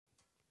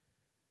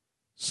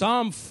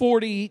Psalm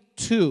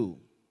 42.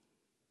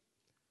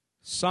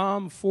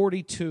 Psalm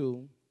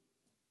 42.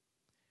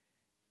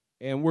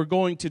 And we're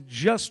going to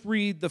just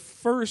read the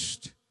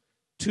first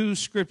two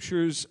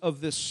scriptures of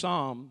this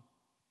psalm.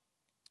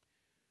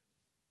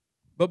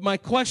 But my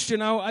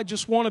question, I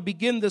just want to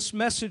begin this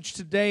message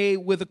today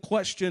with a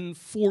question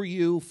for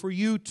you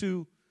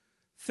to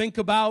think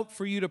about,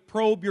 for you to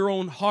probe your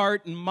own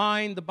heart and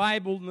mind. The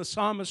Bible and the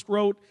psalmist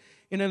wrote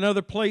in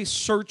another place,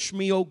 "Search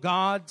me, O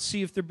God,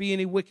 see if there be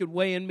any wicked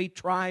way in me,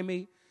 try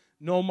me,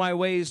 know my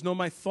ways, know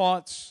my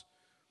thoughts."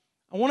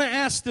 I want to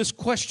ask this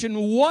question: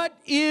 what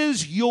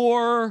is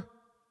your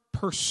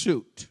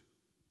pursuit?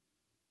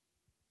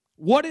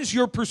 What is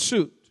your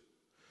pursuit?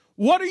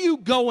 What are you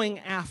going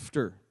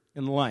after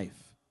in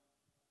life?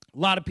 A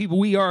lot of people,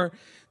 we are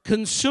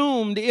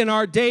consumed in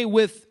our day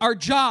with our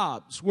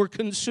jobs. We're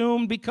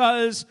consumed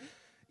because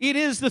it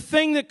is the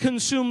thing that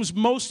consumes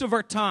most of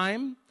our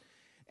time.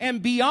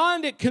 And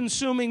beyond it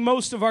consuming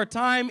most of our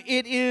time,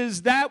 it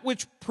is that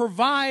which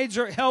provides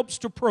or helps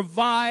to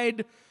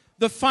provide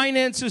the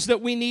finances that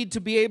we need to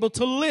be able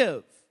to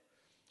live.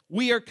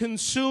 We are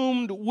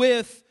consumed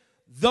with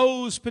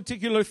those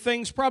particular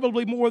things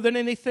probably more than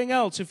anything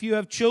else. If you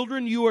have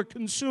children, you are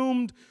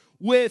consumed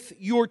with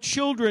your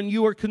children.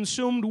 You are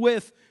consumed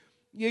with,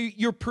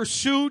 your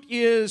pursuit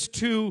is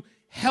to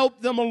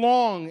help them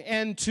along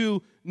and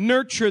to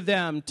nurture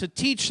them, to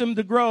teach them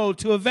to grow,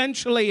 to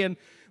eventually, and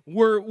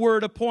we're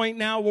at a point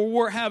now where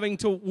we're having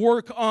to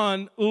work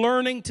on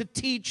learning to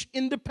teach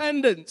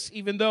independence,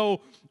 even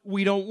though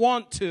we don't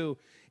want to.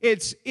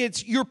 It's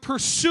your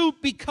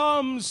pursuit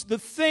becomes the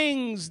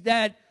things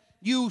that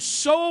you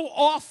so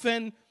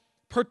often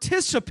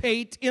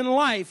participate in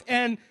life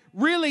and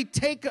really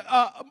take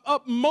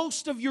up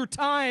most of your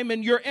time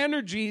and your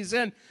energies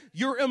and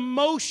your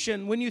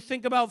emotion. When you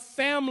think about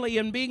family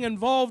and being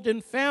involved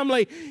in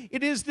family,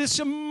 it is this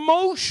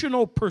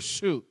emotional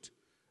pursuit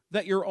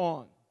that you're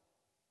on.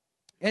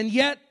 And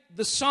yet,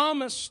 the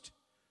psalmist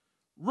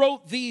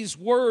wrote these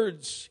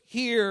words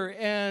here,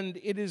 and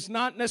it is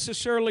not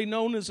necessarily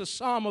known as a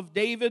Psalm of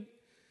David,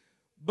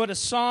 but a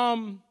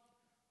Psalm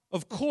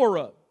of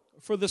Korah,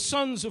 for the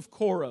sons of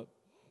Korah.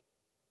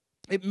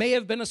 It may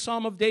have been a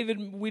Psalm of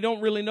David. We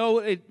don't really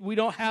know. We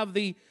don't have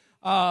the,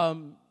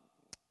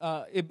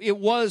 it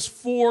was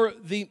for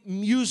the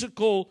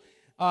musical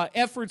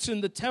efforts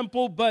in the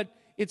temple, but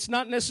it's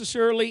not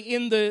necessarily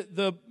in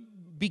the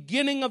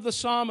beginning of the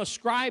psalm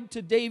ascribed to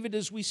David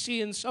as we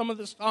see in some of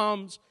the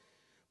psalms.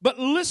 But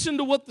listen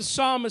to what the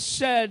psalmist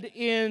said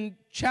in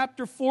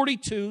chapter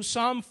 42,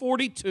 Psalm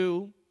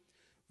 42,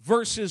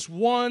 verses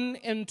 1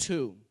 and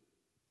 2.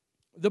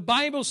 The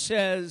Bible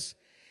says,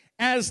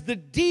 "As the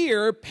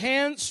deer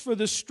pants for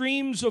the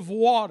streams of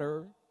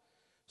water,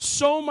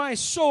 so my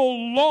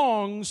soul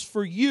longs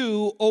for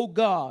you, O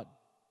God.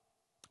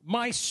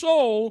 My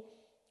soul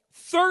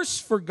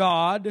thirsts for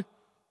God,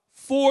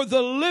 for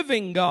the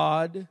living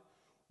God.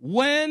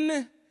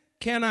 When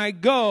can I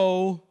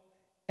go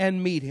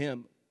and meet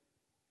him?"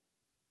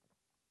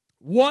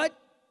 What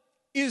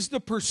is the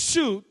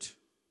pursuit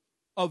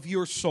of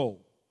your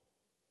soul?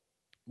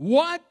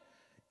 What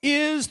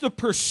is the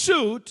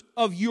pursuit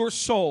of your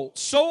soul?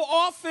 So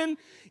often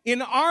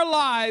in our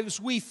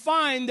lives, we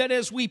find that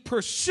as we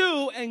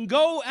pursue and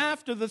go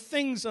after the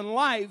things in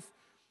life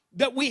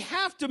that we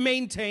have to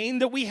maintain,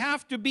 that we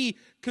have to be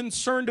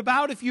concerned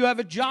about. If you have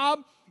a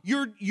job,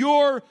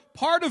 your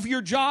part of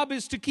your job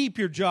is to keep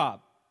your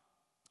job.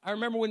 I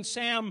remember when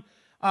Sam,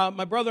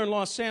 my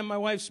brother-in-law Sam, my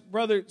wife's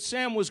brother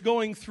Sam, was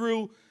going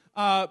through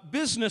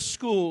business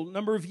school a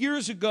number of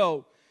years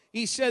ago.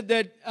 He said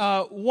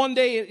that one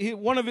day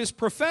one of his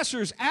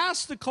professors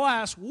asked the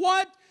class,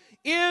 "What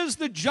is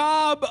the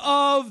job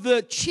of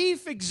the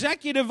chief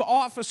executive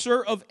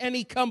officer of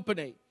any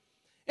company?"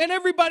 And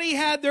everybody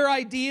had their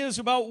ideas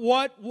about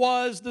what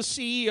was the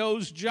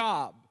CEO's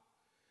job.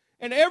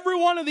 And every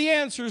one of the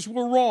answers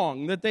were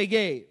wrong that they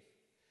gave.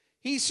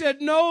 He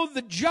said, no,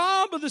 the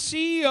job of the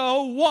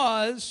CEO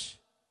was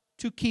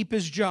to keep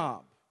his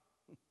job.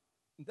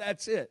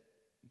 That's it.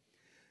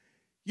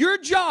 Your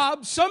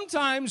job,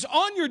 sometimes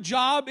on your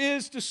job,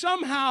 is to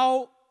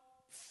somehow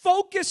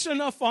focus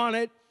enough on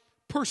it,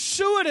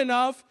 pursue it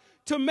enough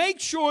to make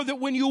sure that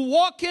when you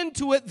walk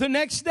into it the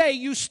next day,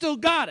 you still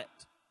got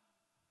it.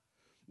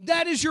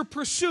 That is your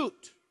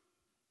pursuit.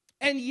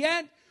 And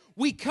yet,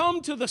 we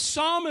come to the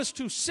psalmist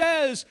who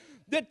says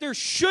that there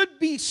should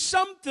be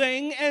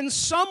something and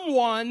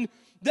someone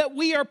that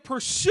we are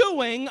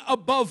pursuing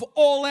above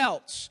all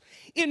else.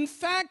 In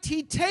fact,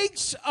 he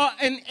takes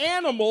an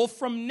animal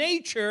from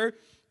nature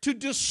to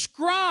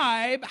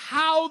describe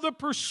how the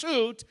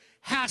pursuit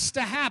has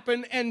to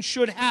happen and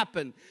should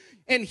happen.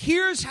 And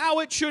here's how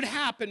it should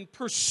happen.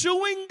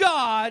 Pursuing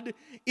God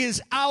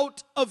is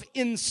out of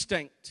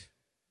instinct.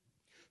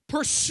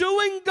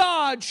 Pursuing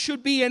God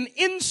should be an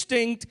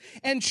instinct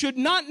and should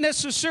not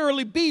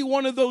necessarily be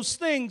one of those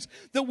things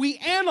that we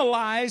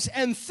analyze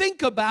and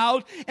think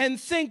about and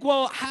think,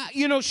 well,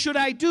 should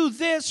I do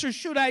this or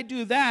should I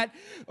do that?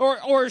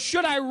 Or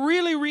should I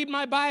really read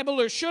my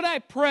Bible, or should I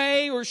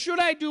pray, or should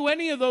I do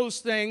any of those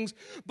things?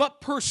 But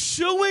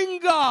pursuing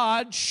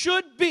God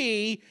should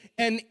be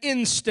an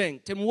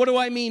instinct. And what do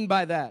I mean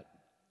by that?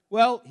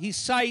 Well, he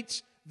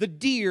cites the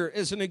deer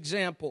as an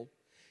example.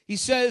 He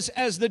says,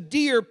 as the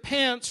deer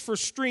pants for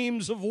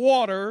streams of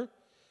water,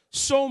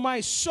 so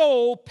my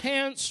soul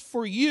pants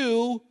for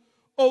you,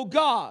 O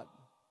God.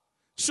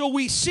 So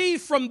we see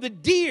from the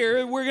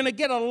deer, we're going to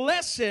get a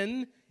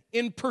lesson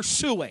in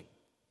pursuing.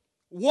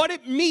 What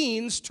it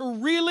means to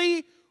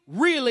really,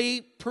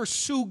 really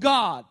pursue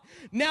God.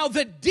 Now,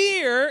 the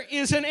deer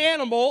is an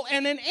animal,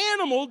 and an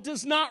animal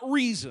does not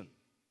reason.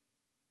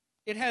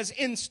 It has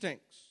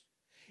instincts.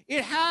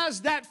 It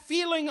has that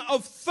feeling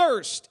of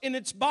thirst in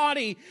its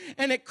body,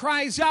 and it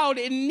cries out,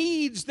 it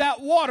needs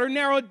that water.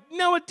 Now,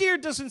 a deer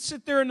doesn't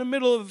sit there in the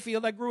middle of the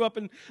field. I grew up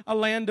in a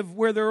land of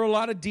where there are a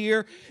lot of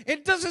deer.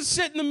 It doesn't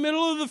sit in the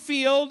middle of the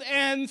field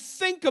and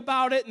think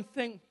about it and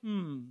think,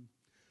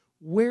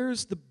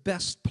 where's the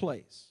best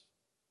place?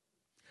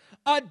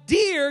 A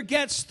deer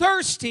gets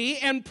thirsty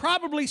and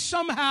probably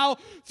somehow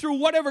through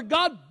whatever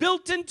God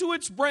built into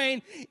its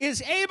brain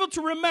is able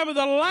to remember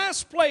the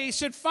last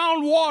place it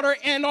found water,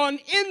 and on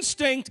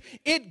instinct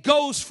it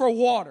goes for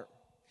water.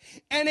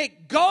 And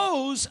it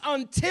goes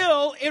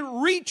until it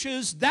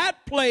reaches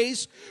that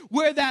place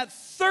where that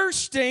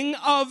thirsting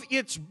of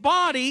its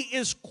body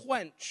is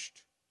quenched.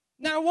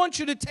 Now, I want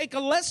you to take a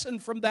lesson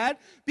from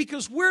that,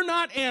 because we're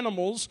not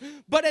animals,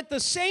 but at the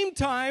same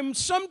time,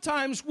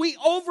 sometimes we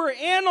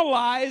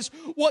overanalyze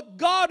what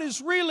God is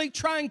really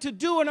trying to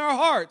do in our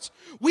hearts.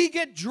 We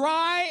get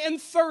dry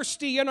and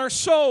thirsty in our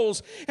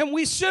souls, and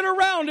we sit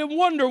around and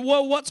wonder,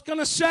 well, what's going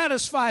to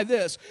satisfy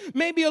this?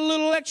 Maybe a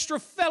little extra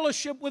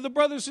fellowship with the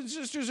brothers and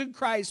sisters in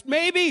Christ.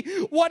 Maybe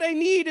what I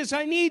need is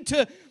I need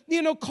to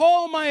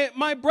call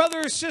my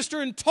brother or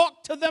sister and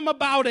talk to them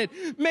about it.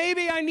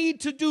 Maybe I need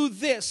to do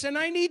this and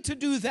I need to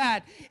do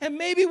that. And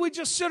maybe we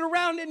just sit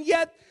around, and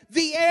yet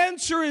the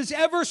answer is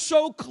ever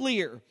so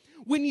clear.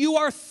 When you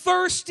are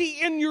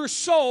thirsty in your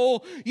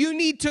soul, you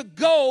need to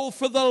go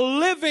for the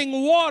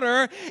living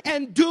water,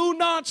 and do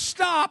not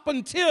stop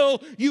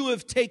until you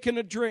have taken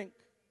a drink.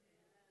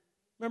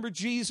 Remember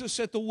Jesus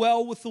at the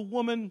well with the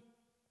woman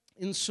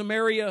in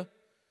Samaria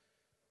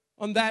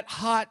on that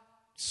hot,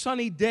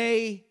 sunny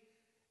day,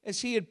 as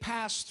he had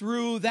passed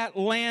through that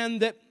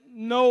land that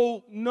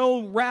no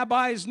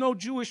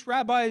Jewish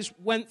rabbis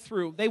went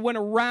through. They went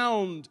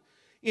around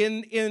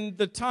in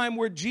the time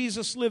where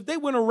Jesus lived. They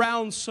went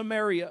around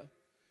Samaria.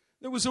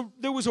 There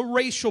was a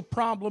racial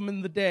problem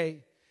in the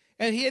day.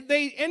 And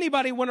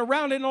anybody went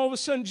around, and all of a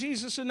sudden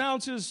Jesus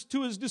announces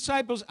to his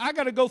disciples, I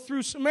got to go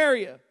through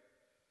Samaria.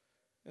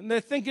 And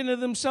they're thinking to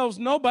themselves,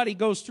 nobody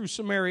goes through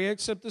Samaria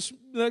except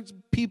the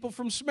people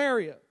from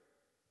Samaria.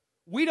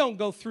 We don't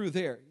go through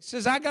there. He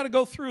says, I got to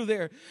go through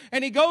there.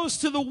 And he goes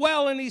to the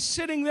well, and he's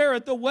sitting there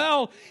at the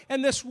well,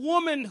 and this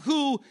woman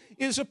who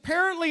is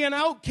apparently an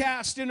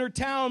outcast in her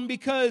town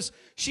because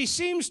she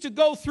seems to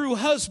go through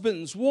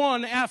husbands,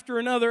 one after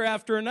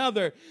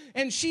another.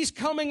 And she's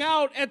coming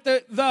out at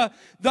the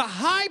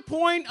high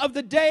point of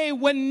the day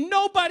when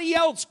nobody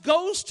else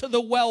goes to the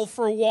well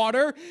for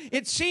water.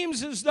 It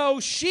seems as though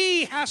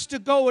she has to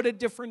go at a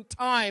different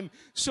time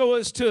so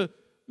as to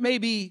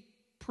maybe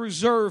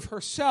preserve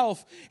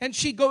herself. And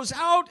she goes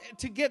out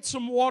to get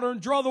some water and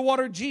draw the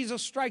water.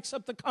 Jesus strikes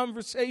up the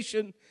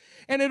conversation.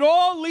 And it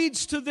all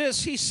leads to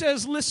this. He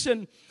says,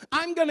 listen,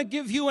 I'm going to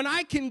give you, and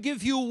I can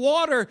give you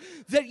water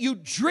that you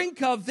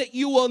drink of, that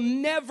you will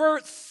never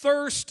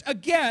thirst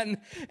again.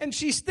 And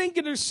she's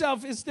thinking to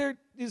herself, is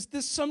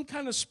this some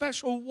kind of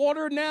special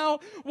water now?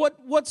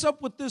 What's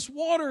up with this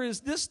water?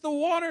 Is this the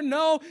water?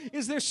 No.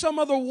 Is there some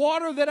other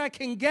water that I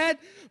can get?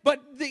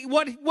 But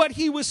what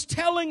he was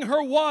telling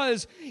her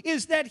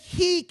is that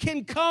he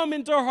can come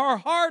into her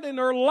heart and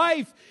her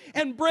life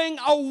and bring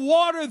a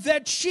water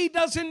that she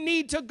doesn't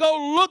need to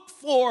go look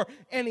for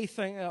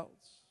anything else.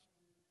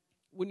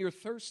 When you're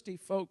thirsty,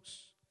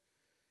 folks,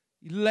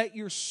 you let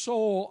your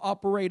soul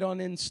operate on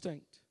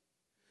instinct.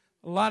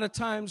 A lot of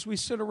times we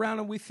sit around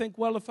and we think,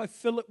 well, if I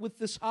fill it with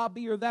this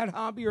hobby or that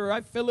hobby, or I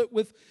fill it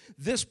with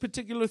this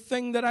particular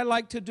thing that I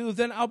like to do,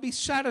 then I'll be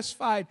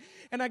satisfied.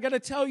 And I got to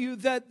tell you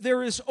that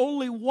there is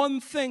only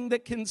one thing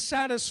that can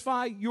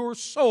satisfy your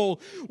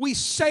soul. We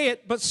say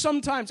it, but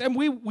sometimes, and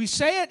we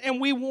say it and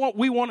we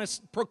want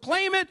to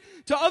proclaim it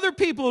to other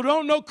people who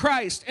don't know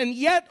Christ. And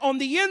yet on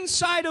the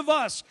inside of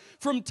us,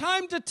 from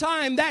time to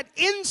time, that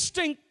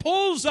instinct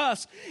pulls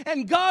us.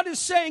 And God is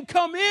saying,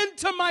 come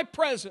into my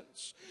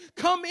presence.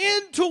 Come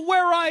into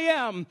where I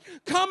am.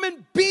 Come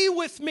and be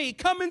with me.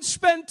 Come and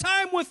spend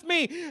time with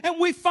me. And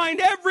we find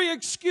every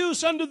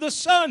excuse under the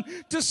sun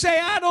to say,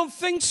 I don't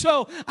think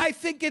so. I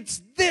think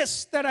it's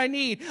this that I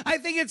need. I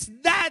think it's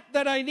that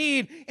I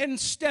need,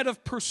 instead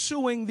of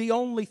pursuing the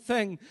only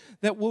thing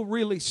that will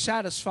really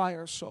satisfy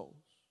our souls.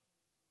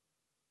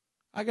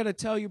 I got to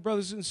tell you,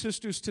 brothers and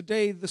sisters,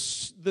 today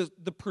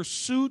the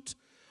pursuit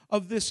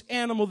of this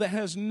animal that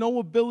has no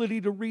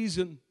ability to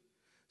reason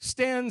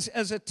stands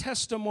as a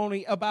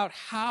testimony about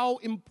how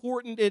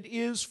important it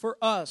is for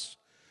us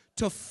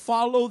to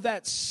follow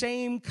that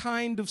same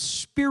kind of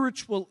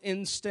spiritual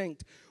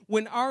instinct.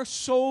 When our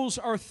souls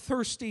are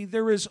thirsty,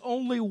 there is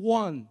only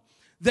one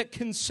that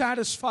can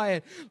satisfy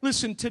it.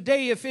 Listen,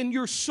 today, if in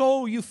your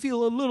soul you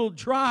feel a little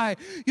dry,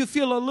 you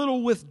feel a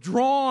little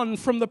withdrawn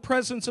from the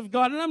presence of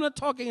God, and I'm not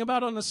talking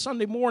about on a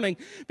Sunday morning,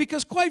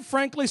 because quite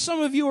frankly,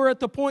 some of you are at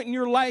the point in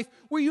your life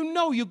where you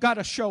know you got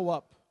to show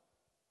up.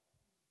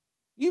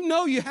 You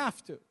know you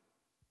have to.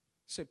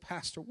 Say,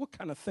 Pastor, what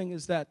kind of thing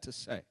is that to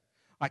say?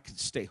 I could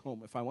stay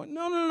home if I want.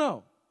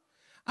 No.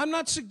 I'm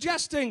not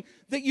suggesting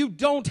that you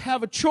don't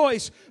have a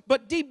choice,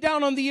 but deep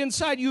down on the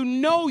inside, you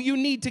know you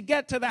need to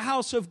get to the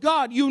house of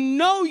God. You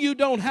know you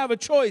don't have a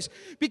choice,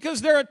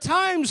 because there are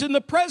times in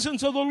the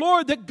presence of the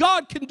Lord that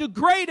God can do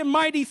great and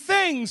mighty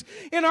things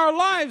in our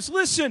lives.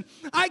 Listen,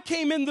 I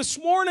came in this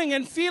morning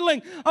and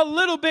feeling a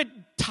little bit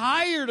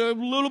tired, a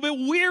little bit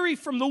weary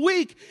from the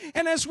week.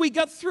 And as we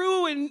got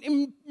through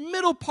in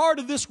middle part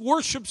of this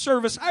worship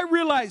service, I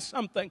realized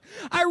something.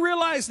 I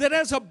realized that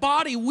as a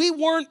body, we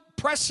weren't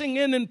pressing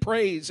in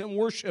praise and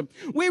worship.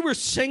 We were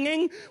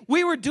singing,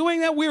 we were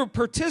doing that, we were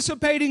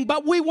participating,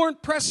 but we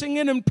weren't pressing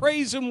in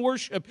praise and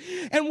worship.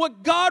 And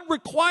what God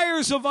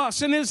requires of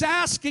us and is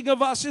asking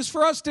of us is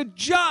for us to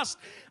just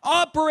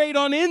operate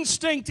on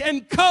instinct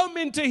and come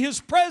into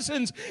His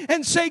presence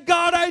and say,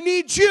 God, I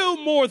need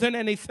you more than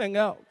anything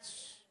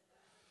else.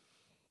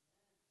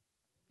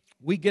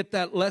 We get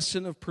that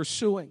lesson of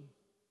pursuing.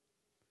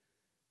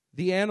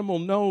 The animal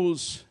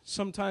knows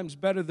sometimes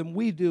better than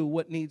we do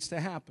what needs to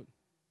happen.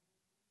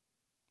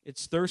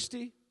 It's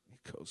thirsty,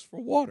 it goes for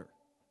water.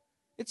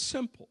 It's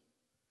simple.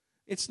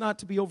 It's not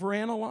to be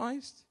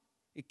overanalyzed.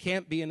 It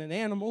can't be in an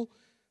animal.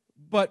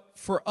 But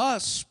for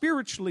us,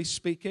 spiritually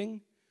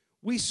speaking,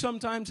 we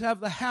sometimes have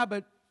the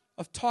habit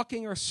of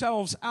talking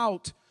ourselves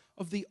out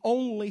of the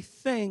only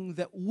thing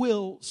that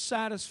will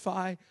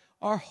satisfy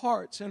our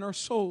hearts and our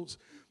souls.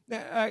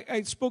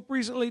 I spoke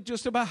recently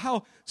just about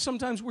how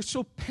sometimes we're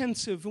so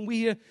pensive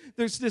and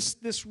there's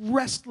this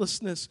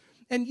restlessness.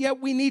 And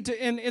yet we need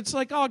to, and it's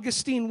like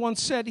Augustine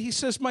once said, he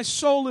says, my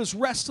soul is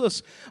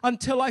restless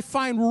until I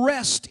find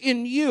rest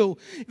in you.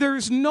 There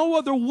is no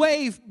other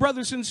way,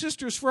 brothers and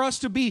sisters, for us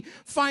to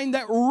find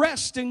that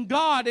rest in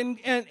God and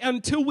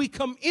until we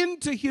come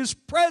into His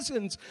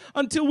presence,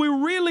 until we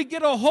really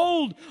get a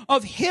hold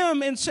of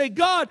Him and say,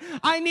 God,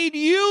 I need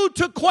you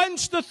to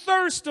quench the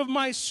thirst of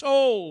my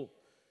soul.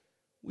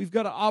 We've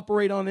got to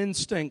operate on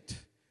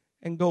instinct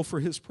and go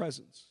for His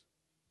presence.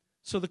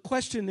 So the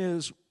question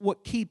is,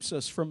 what keeps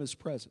us from His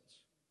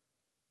presence?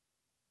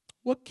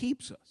 What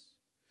keeps us?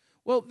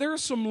 Well, there are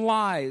some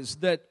lies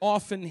that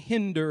often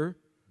hinder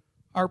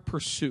our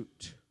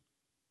pursuit.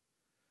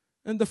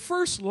 And the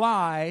first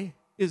lie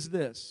is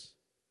this,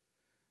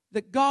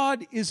 that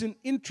God isn't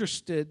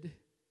interested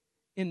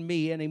in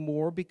me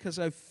anymore because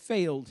I've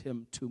failed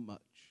Him too much.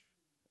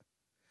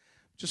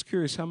 Just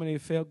curious, how many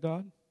have failed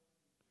God?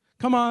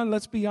 Come on,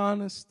 let's be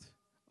honest.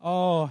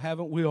 Oh,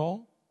 haven't we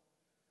all?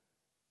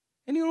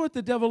 And you know what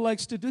the devil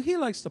likes to do? He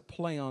likes to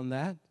play on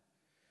that.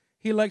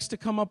 He likes to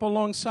come up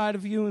alongside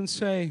of you and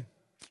say,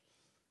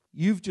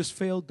 you've just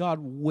failed God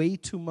way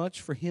too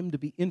much for Him to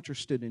be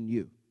interested in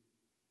you.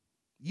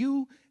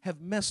 You have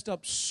messed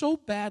up so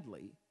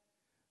badly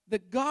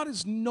that God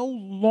is no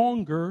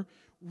longer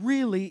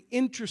really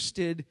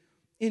interested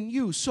in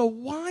you. So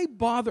why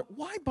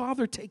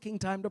bother taking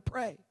time to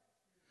pray?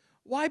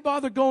 Why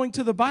bother going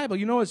to the Bible?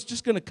 You know, it's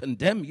just going to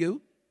condemn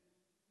you.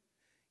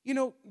 You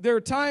know, there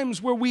are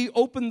times where we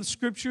open the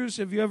Scriptures.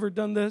 Have you ever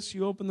done this?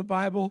 You open the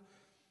Bible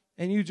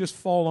and you just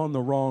fall on the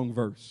wrong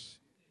verse.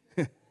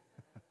 Yeah.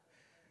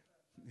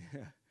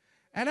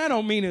 And I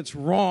don't mean it's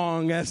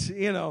wrong, as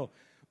you know,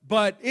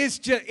 but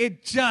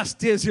it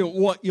just isn't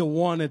what you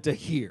wanted to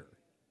hear.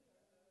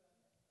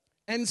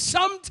 And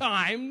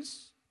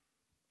sometimes,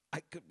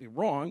 I could be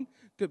wrong,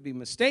 could be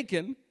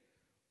mistaken,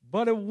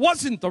 but it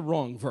wasn't the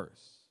wrong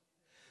verse.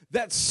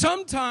 That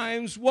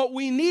sometimes what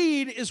we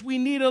need is we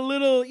need a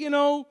little, you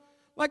know,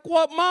 like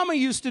what Mama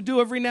used to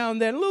do every now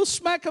and then, a little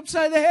smack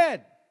upside the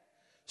head.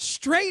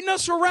 Straighten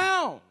us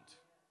around.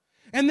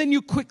 And then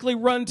you quickly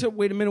run to,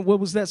 wait a minute, what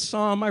was that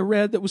psalm I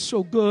read that was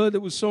so good,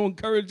 that was so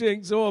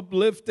encouraging, so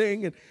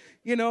uplifting? And,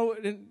 you know,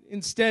 and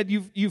instead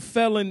you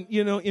fell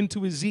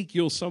into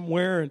Ezekiel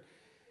somewhere.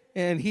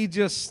 And he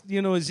just,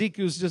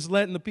 Ezekiel's just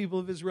letting the people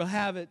of Israel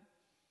have it.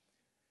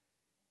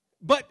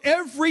 But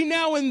every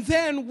now and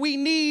then we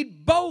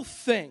need both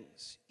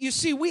things. You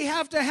see, we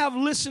have to have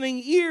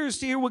listening ears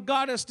to hear what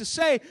God has to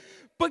say.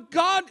 But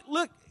God,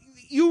 look,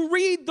 you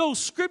read those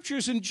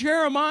scriptures in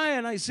Jeremiah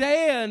and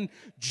Isaiah and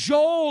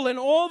Joel and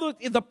all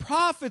the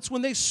prophets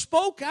when they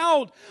spoke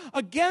out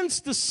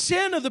against the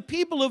sin of the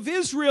people of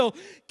Israel.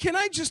 Can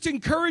I just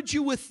encourage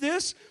you with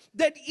this?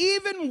 That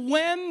even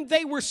when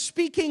they were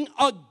speaking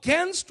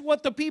against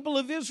what the people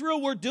of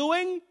Israel were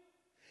doing,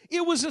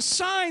 it was a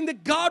sign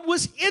that God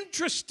was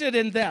interested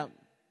in them.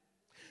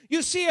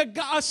 You see,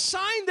 a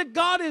sign that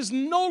God is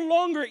no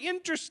longer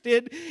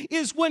interested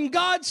is when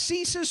God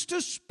ceases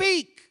to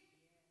speak.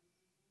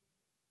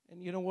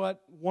 And you know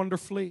what?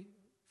 Wonderfully,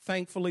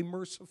 thankfully,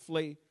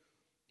 mercifully,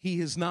 He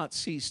has not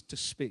ceased to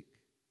speak.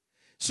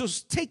 So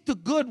take the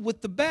good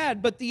with the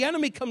bad, but the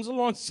enemy comes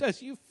along and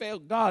says, you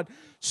failed God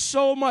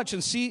so much.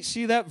 And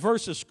see that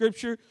verse of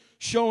Scripture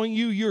showing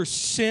you your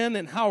sin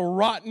and how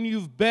rotten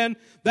you've been?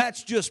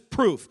 That's just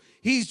proof.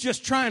 He's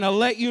just trying to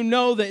let you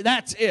know that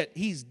that's it.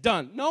 He's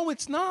done. No,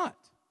 it's not.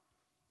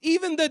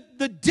 Even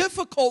the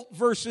difficult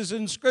verses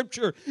in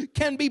Scripture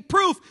can be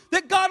proof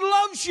that God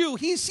loves you.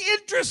 He's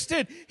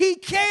interested. He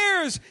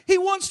cares. He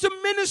wants to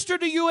minister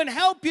to you and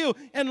help you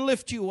and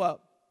lift you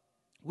up.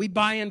 We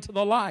buy into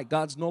the lie.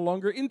 God's no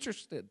longer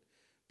interested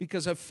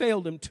because I've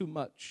failed Him too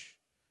much.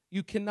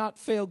 You cannot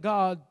fail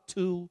God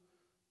too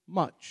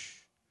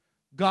much.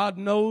 God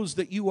knows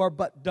that you are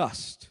but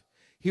dust.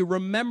 He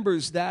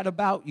remembers that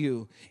about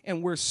you.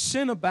 And where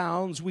sin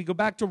abounds, we go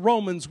back to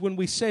Romans when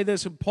we say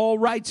this, and Paul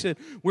writes it,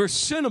 where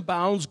sin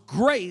abounds,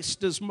 grace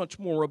does much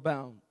more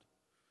abound.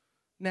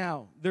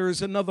 Now, there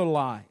is another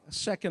lie, a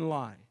second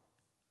lie.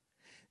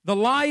 The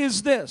lie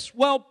is this: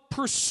 well,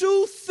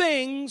 pursue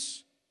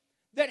things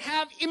that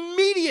have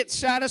immediate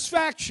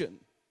satisfaction,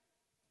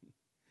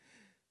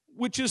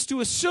 which is to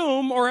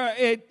assume, or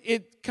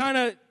it kind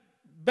of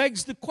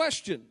begs the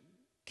question,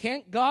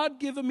 can't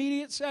God give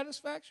immediate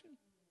satisfaction?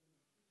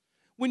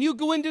 When you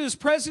go into His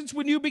presence,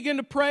 when you begin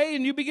to pray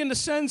and you begin to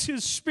sense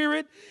His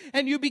Spirit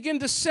and you begin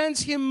to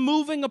sense Him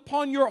moving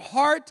upon your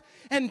heart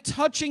and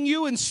touching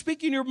you and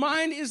speaking your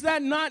mind, is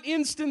that not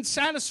instant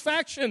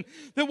satisfaction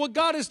that what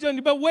God has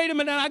done? But wait a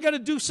minute, I got to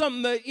do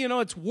something that,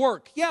 it's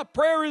work. Yeah,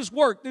 prayer is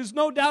work. There's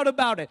no doubt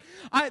about it.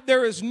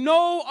 There is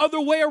no other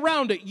way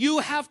around it. You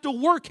have to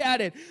work at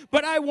it.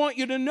 But I want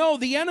you to know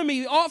the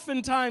enemy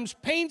oftentimes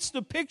paints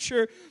the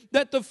picture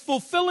that the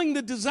fulfilling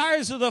the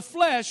desires of the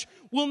flesh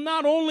will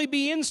not only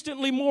be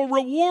instantly more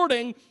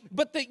rewarding,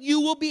 but that you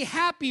will be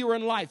happier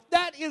in life.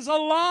 That is a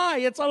lie.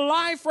 It's a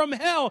lie from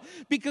hell,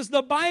 because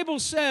the Bible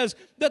says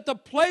that the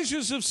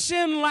pleasures of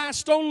sin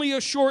last only a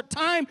short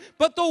time,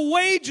 but the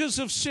wages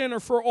of sin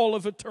are for all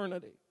of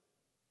eternity.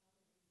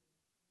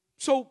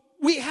 So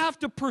we have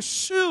to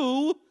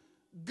pursue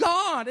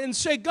God and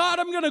say, God,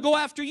 I'm going to go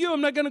after you.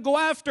 I'm not going to go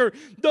after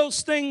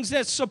those things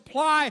that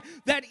supply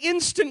that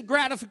instant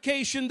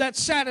gratification, that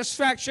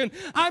satisfaction.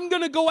 I'm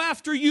going to go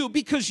after you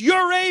because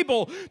you're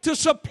able to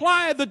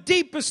supply the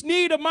deepest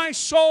need of my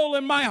soul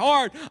and my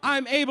heart.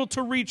 I'm able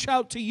to reach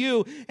out to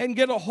you and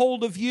get a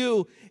hold of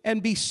you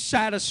and be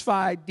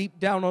satisfied deep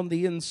down on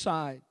the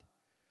inside.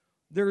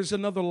 There is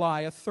another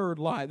lie, a third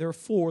lie. There are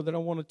four that I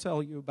want to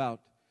tell you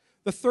about.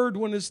 The third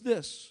one is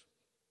this: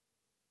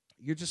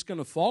 you're just going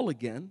to fall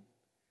again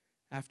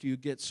after you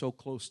get so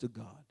close to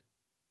God.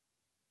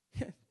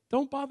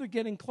 Don't bother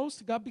getting close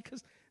to God,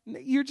 because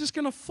you're just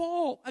going to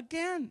fall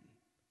again.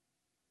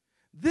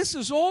 This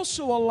is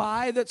also a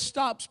lie that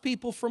stops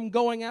people from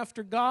going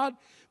after God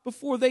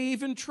before they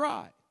even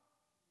try.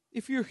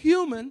 If you're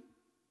human,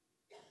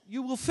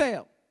 you will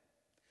fail.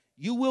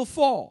 You will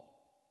fall.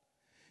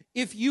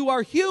 If you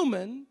are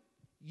human,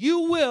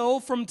 you will,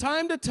 from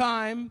time to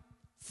time,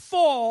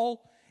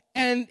 fall,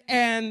 and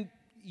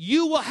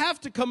you will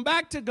have to come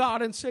back to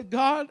God and say,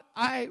 God,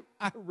 I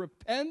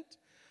repent.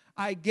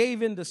 I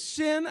gave into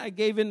sin. I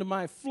gave into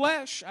my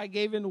flesh. I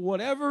gave into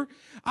whatever.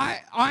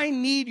 I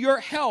need your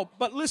help.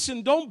 But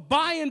listen, don't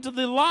buy into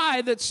the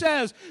lie that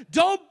says,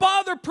 don't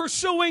bother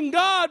pursuing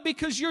God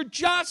because you're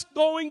just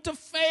going to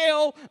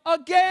fail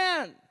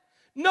again.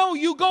 No,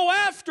 you go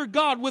after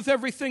God with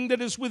everything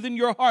that is within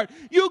your heart.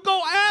 You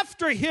go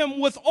after Him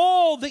with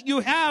all that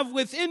you have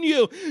within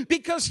you,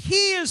 because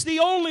He is the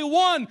only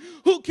one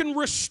who can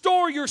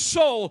restore your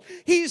soul.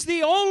 He's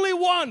the only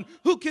one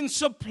who can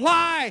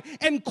supply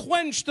and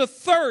quench the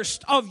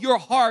thirst of your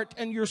heart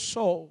and your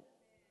soul.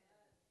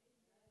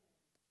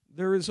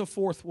 There is a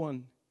fourth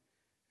one,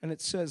 and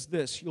it says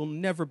this: you'll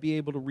never be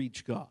able to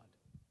reach God.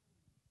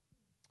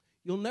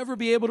 You'll never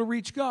be able to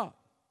reach God.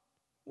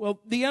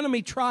 Well, the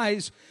enemy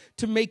tries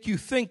to make you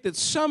think that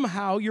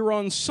somehow you're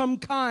on some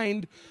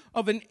kind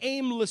of an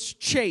aimless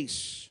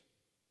chase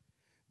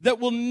that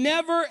will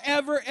never,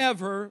 ever,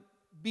 ever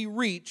be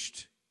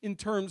reached in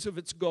terms of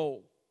its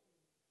goal.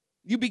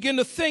 You begin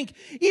to think,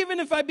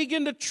 even if I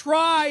begin to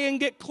try and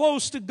get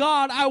close to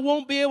God, I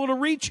won't be able to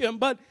reach Him.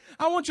 But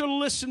I want you to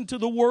listen to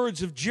the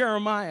words of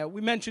Jeremiah. We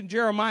mentioned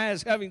Jeremiah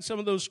as having some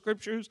of those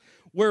scriptures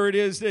where it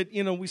is that,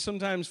 we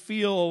sometimes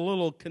feel a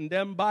little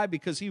condemned by,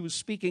 because he was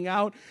speaking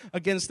out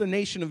against the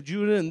nation of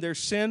Judah and their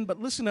sin. But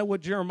listen to what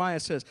Jeremiah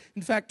says.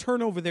 In fact,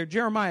 turn over there,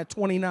 Jeremiah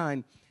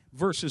 29,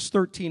 verses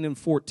 13 and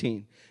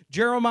 14.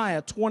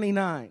 Jeremiah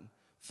 29,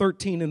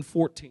 13 and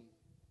 14.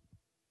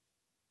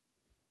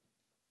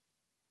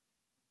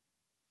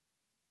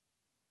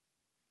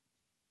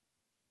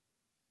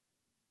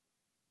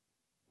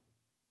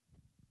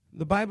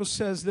 The Bible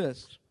says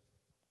this: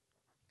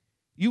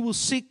 you will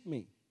seek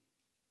me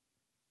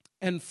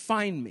and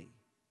find me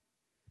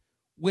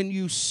when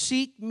you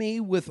seek me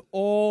with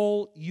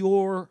all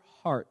your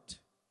heart.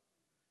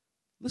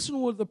 Listen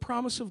to the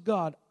promise of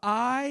God.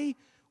 I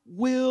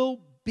will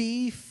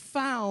be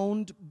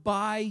found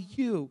by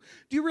you.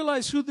 Do you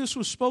realize who this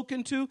was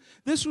spoken to?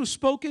 This was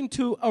spoken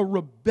to a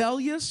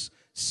rebellious,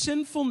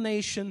 sinful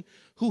nation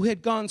who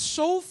had gone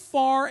so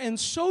far and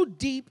so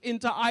deep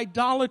into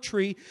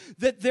idolatry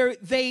that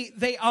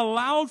they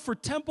allowed for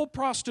temple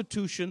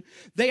prostitution.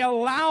 They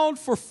allowed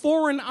for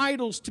foreign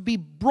idols to be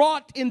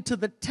brought into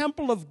the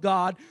temple of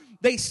God.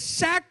 They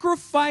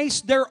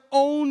sacrificed their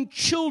own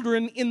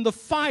children in the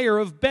fire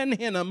of Ben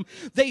Hinnom.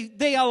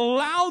 They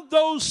allowed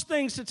those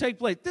things to take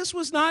place. This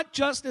was not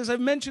just, as I've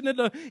mentioned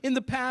in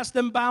the past,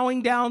 them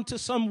bowing down to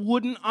some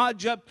wooden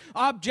object.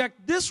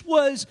 This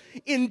was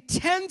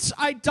intense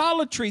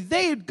idolatry.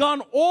 They had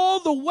gone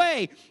all the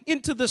way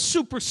into the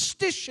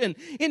superstition,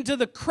 into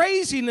the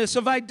craziness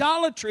of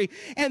idolatry.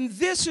 And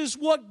this is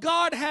what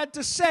God had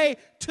to say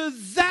to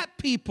that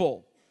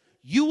people.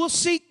 You will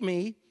seek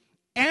me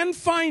and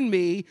find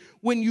me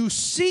when you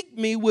seek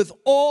me with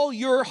all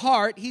your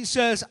heart. He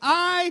says,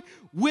 I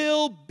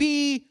will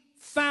be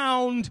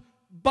found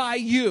by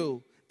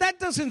you. That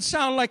doesn't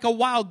sound like a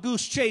wild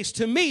goose chase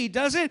to me,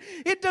 does it?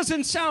 It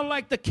doesn't sound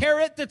like the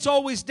carrot that's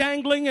always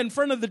dangling in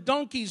front of the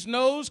donkey's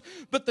nose,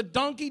 but the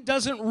donkey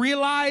doesn't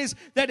realize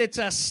that it's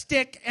a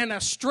stick and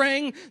a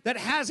string that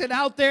has it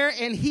out there,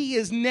 and he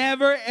is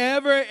never,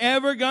 ever,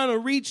 ever going to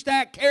reach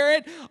that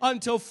carrot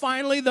until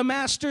finally the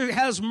master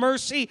has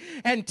mercy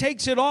and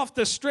takes it off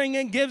the string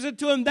and gives it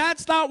to him.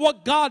 That's not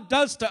what God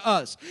does to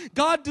us.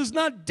 God does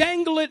not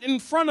dangle it in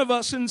front of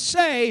us and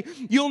say,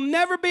 you'll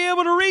never be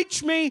able to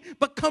reach me,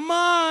 but come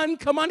on.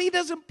 He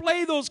doesn't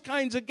play those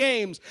kinds of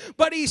games.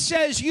 But he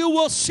says, you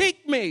will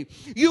seek me.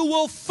 You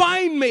will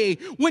find me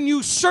when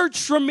you search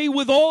for me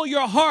with all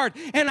your heart,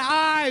 and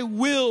I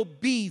will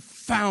be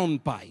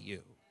found by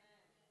you.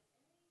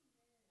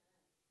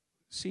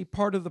 See,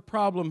 part of the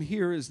problem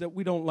here is that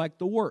we don't like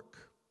the work.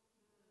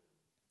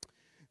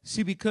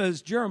 See,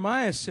 because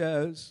Jeremiah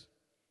says,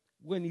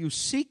 when you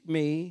seek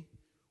me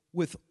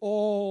with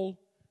all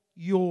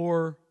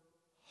your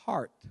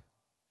heart,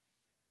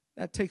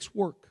 that takes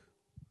work.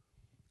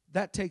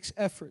 That takes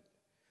effort.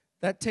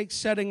 That takes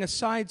setting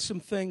aside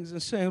some things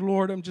and saying,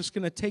 Lord, I'm just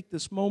going to take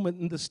this moment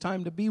and this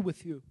time to be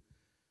with you.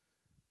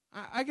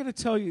 I got to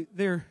tell you,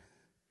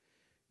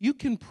 you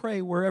can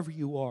pray wherever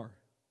you are.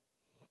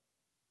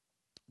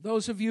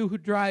 Those of you who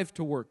drive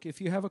to work,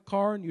 if you have a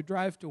car and you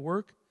drive to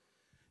work,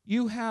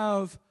 you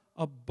have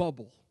a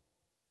bubble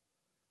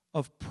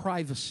of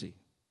privacy.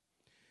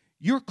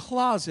 Your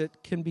closet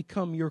can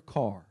become your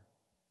car.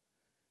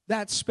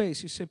 That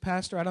space, you say,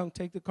 Pastor, I don't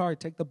take the car, I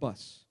take the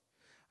bus.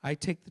 I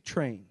take the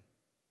train.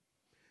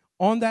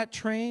 On that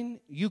train,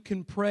 you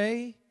can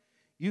pray.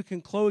 You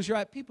can close your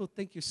eyes. People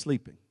think you're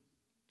sleeping.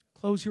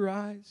 Close your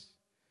eyes.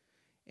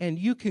 And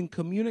you can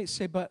communicate.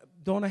 Say, but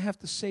don't I have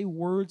to say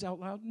words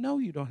out loud? No,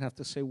 you don't have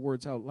to say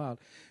words out loud.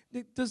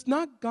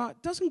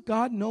 Doesn't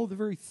God know the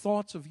very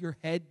thoughts of your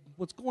head,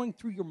 what's going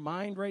through your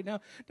mind right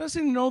now?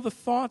 Doesn't He know the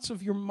thoughts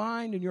of your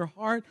mind and your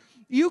heart?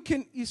 You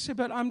say,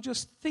 but I'm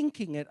just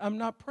thinking it. I'm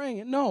not praying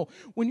it. No,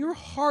 when your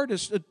heart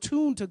is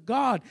attuned to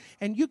God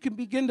and you can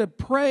begin to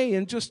pray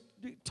and just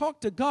talk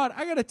to God,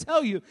 I got to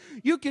tell you,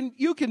 you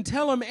can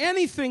tell Him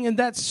anything in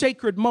that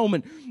sacred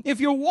moment. If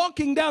you're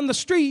walking down the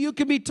street, you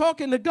can be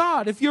talking to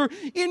God. If you're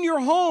in your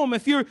home,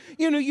 if you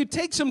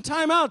take some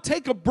time out,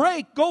 take a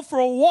break, go for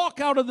a walk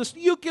out of this,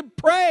 you can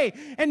pray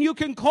and you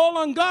can call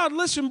on God.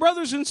 Listen,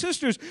 brothers and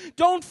sisters,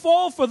 don't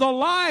fall for the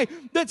lie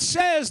that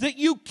says that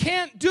you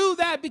can't do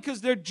that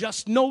because there's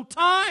just no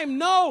time.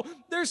 No,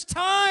 there's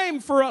time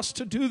for us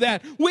to do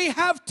that. We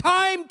have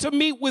time to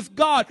meet with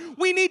God.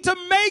 We need to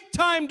make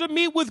time to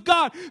meet with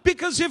God,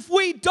 because if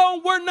we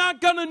don't, we're not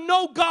going to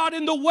know God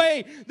in the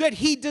way that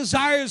He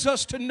desires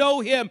us to know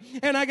Him.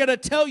 And I got to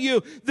tell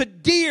you, the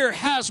deer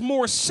has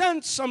more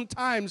sense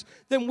sometimes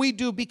than we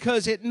do,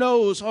 because it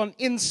knows on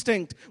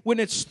instinct when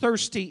it's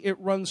thirsty, it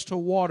runs to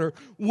water.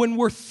 When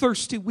we're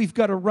thirsty, we've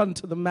got to run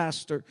to the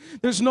Master.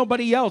 There's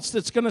nobody else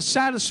that's going to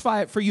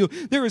satisfy it for you.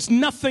 There is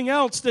nothing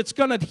else that's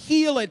going to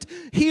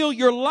heal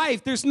your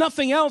life. There's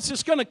nothing else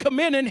that's going to come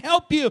in and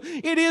help you.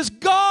 It is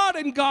God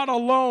and God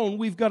alone.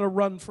 We've got to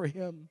run for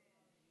Him.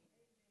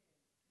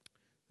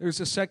 There's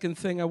a second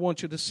thing I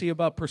want you to see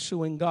about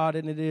pursuing God,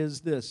 and it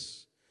is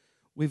this.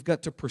 We've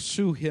got to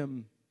pursue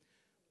Him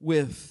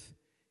with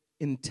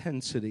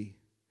intensity.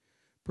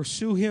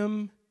 Pursue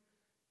Him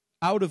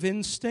out of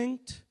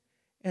instinct,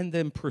 and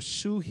then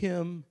pursue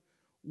Him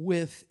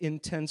with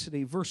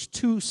intensity. Verse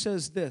 2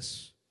 says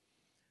this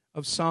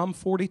of Psalm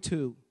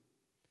 42,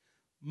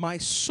 my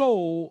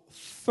soul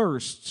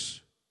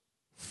thirsts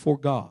for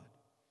God,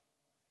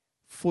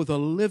 for the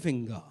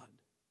living God.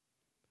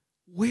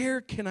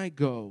 Where can I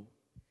go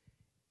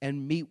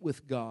and meet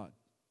with God?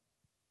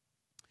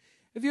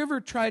 Have you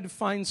ever tried to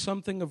find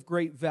something of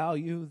great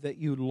value that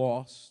you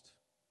lost?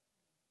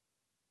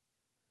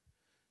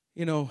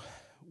 You know,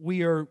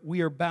 we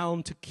are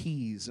bound to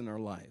keys in our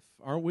life,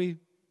 aren't we?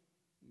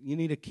 You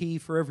need a key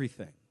for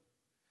everything.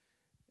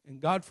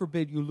 And God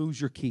forbid you lose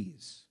your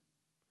keys.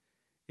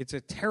 It's a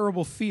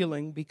terrible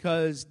feeling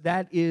because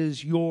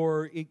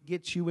it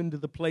gets you into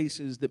the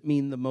places that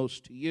mean the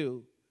most to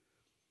you.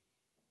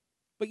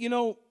 But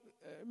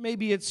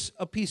maybe it's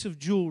a piece of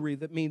jewelry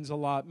that means a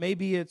lot.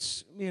 Maybe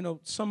it's,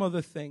 some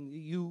other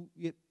thing.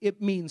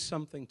 It means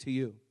something to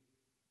you.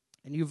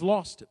 And you've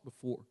lost it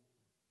before.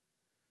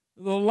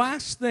 The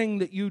last thing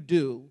that you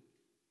do,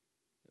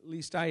 at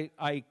least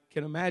I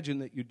can imagine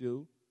that you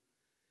do,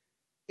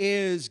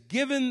 is,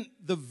 given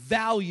the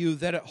value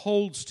that it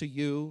holds to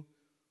you,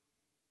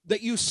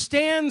 that you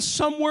stand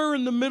somewhere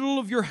in the middle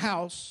of your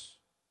house,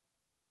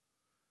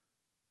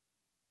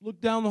 look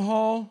down the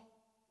hall,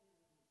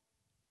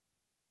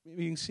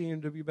 maybe you can see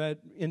into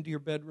your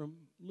bedroom,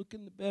 look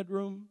in the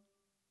bedroom,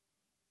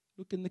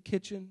 look in the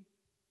kitchen,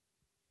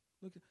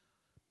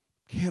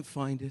 can't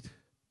find it.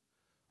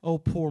 Oh,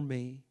 poor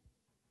me.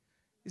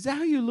 Is that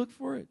how you look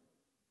for it?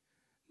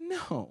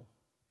 No.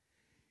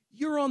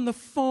 You're on the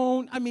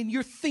phone.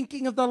 You're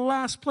thinking of the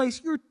last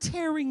place. You're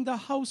tearing the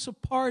house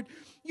apart.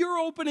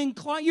 You're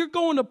you're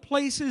going to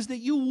places that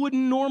you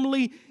wouldn't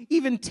normally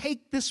even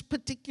take this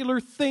particular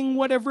thing,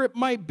 whatever it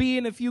might be.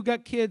 And if you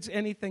got kids,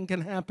 anything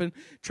can happen.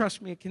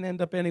 Trust me, it can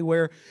end up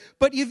anywhere.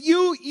 But if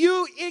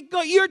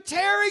you're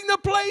tearing the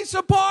place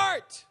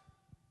apart.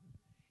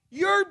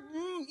 You're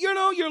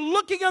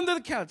looking under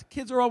the couch.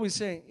 Kids are always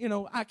saying,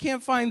 I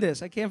can't find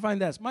this. I can't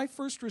find that. My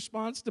first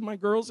response to my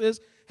girls is,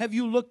 have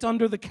you looked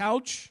under the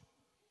couch?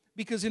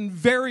 Because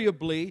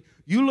invariably,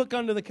 you look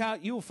under the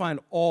couch, you will find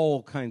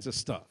all kinds of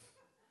stuff.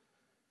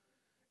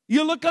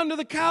 You look under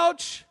the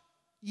couch?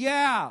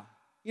 Yeah.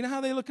 You know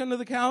how they look under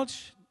the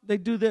couch? They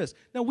do this.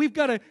 Now, we've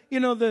got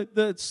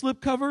the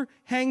slip cover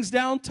hangs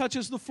down,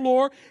 touches the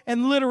floor,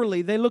 and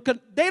literally, they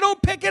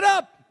don't pick it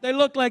up. They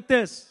look like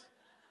this.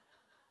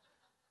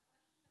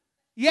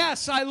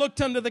 Yes, I looked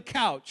under the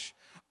couch.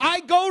 I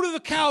go to the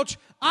couch,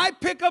 I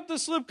pick up the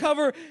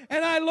slipcover,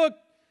 and I look,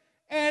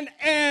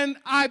 and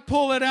I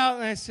pull it out,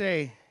 and I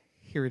say,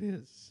 here it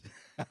is,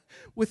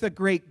 with a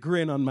great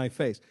grin on my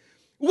face.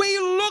 We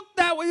look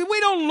that way. We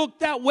don't look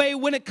that way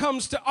when it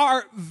comes to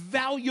our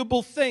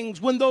valuable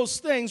things, when those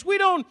things,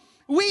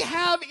 we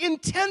have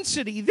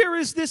intensity. There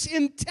is this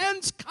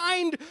intense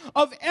kind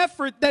of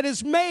effort that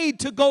is made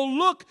to go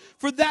look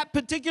for that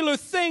particular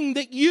thing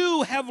that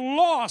you have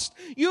lost.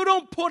 You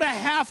don't put a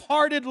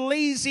half-hearted,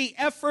 lazy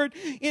effort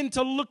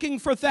into looking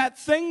for that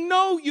thing.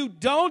 No, you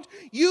don't.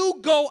 You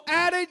go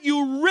at it.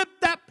 You rip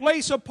that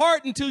place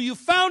apart until you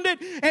found it,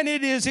 and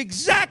it is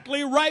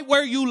exactly right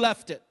where you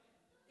left it.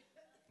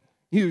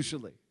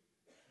 Usually.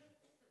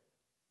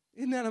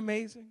 Isn't that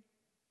amazing?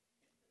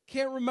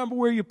 Can't remember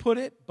where you put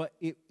it, but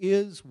it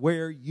is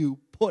where you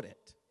put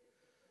it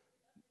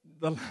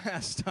the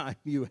last time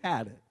you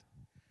had it.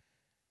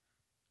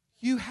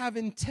 You have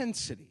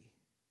intensity.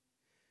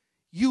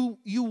 You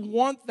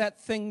want that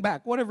thing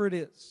back, whatever it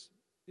is.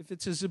 If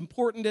it's as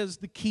important as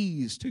the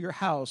keys to your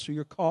house or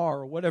your car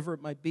or whatever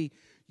it might be,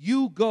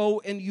 you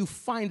go and you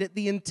find it.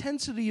 The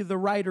intensity of the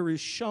writer is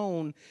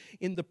shown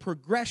in the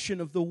progression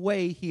of the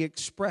way he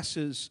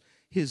expresses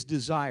his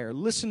desire.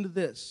 Listen to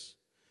this.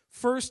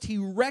 First, he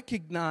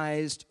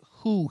recognized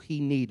who he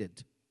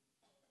needed.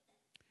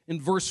 In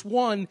verse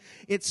 1,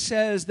 it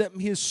says that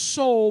his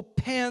soul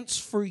pants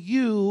for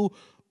you,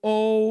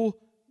 O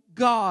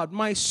God.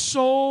 My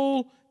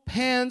soul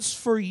pants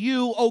for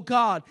you, O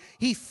God.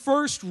 He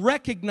first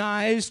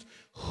recognized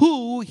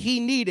who he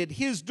needed.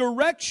 His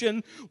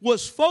direction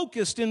was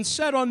focused and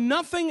set on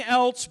nothing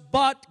else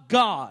but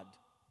God.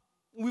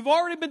 We've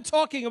already been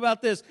talking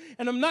about this,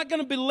 and I'm not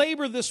going to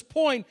belabor this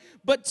point,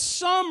 but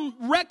some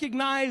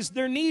recognize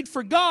their need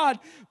for God,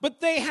 but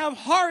they have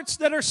hearts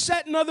that are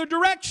set in other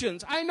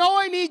directions. I know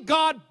I need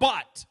God,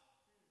 but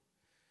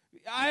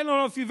I don't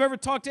know if you've ever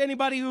talked to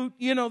anybody who,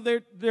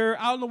 they're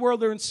out in the world,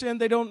 they're in sin,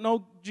 they don't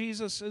know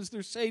Jesus as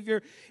their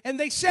Savior, and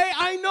they say,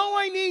 I know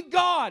I need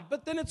God,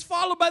 but then it's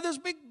followed by this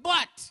big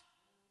but.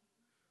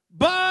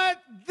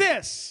 But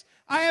this.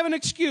 I have an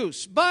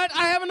excuse, but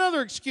I have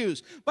another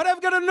excuse, but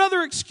I've got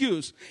another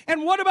excuse.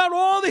 And what about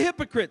all the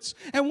hypocrites?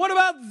 And what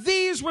about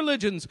these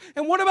religions?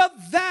 And what about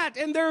that?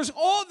 And there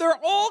are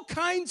all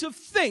kinds of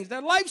things.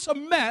 Their life's a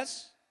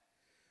mess,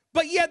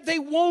 but yet they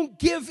won't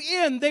give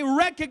in. They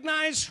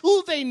recognize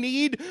who they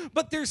need,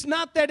 but there's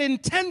not that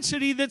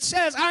intensity that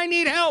says, I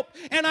need help,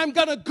 and I'm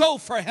going to go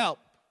for help.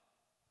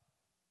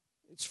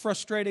 It's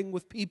frustrating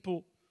with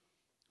people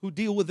who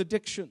deal with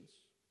addictions.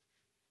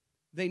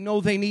 They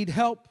know they need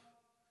help,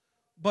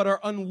 but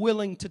are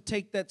unwilling to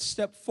take that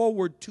step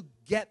forward to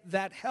get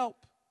that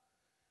help.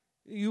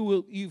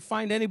 You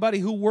find anybody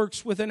who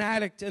works with an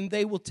addict, and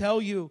they will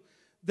tell you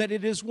that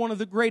it is one of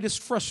the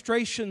greatest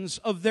frustrations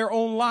of their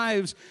own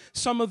lives.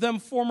 Some of them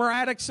former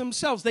addicts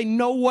themselves. They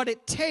know what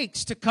it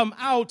takes to come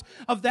out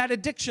of that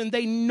addiction.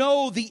 They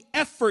know the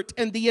effort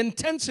and the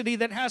intensity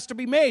that has to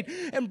be made.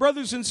 And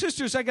brothers and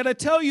sisters, I got to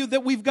tell you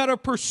that we've got to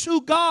pursue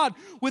God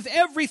with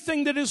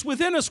everything that is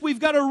within us. We've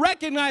got to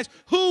recognize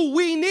who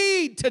we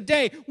need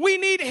today. We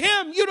need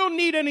Him. You don't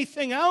need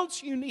anything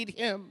else. You need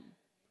Him.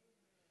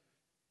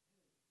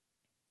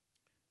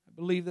 I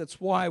believe that's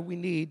why we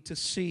need to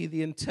see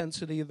the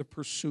intensity of the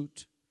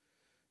pursuit.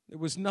 There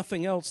was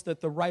nothing else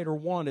that the writer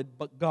wanted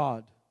but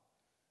God.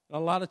 And a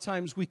lot of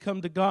times we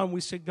come to God and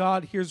we say,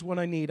 God, here's what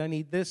I need. I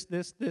need this,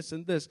 this, this,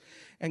 and this.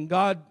 And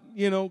God,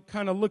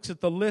 kind of looks at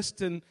the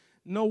list, and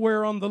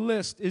nowhere on the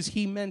list is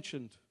He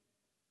mentioned.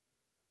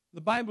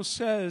 The Bible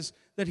says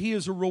that He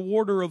is a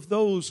rewarder of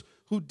those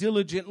who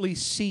diligently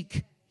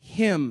seek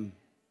Him.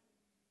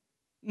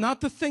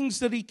 Not the things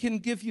that He can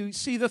give you.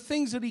 See, the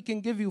things that He can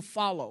give you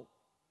follow.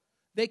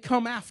 They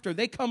come after.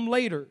 They come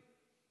later.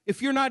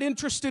 If you're not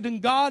interested in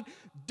God,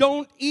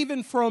 don't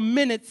even for a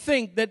minute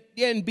think that,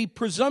 and be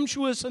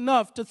presumptuous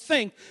enough to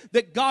think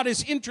that God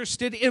is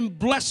interested in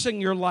blessing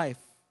your life.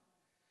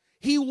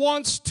 He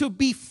wants to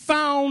be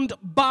found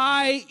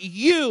by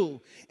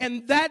you.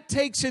 And that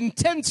takes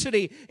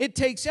intensity. It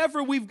takes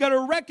effort. We've got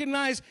to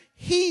recognize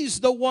He's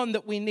the one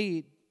that we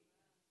need.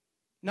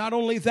 Not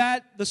only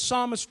that, the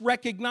psalmist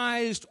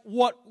recognized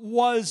what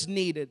was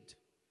needed.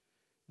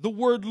 The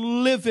word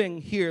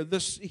living here.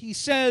 He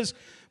says,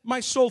 my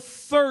soul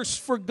thirsts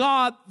for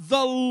God,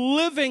 the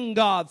living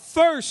God.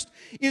 Thirst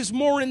is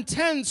more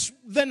intense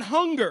than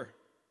hunger.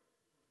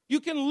 You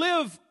can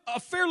live a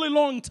fairly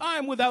long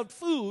time without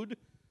food,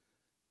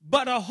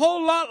 but a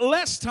whole lot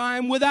less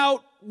time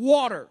without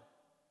water.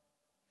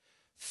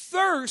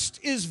 Thirst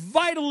is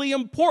vitally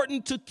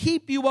important to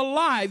keep you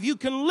alive. You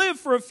can live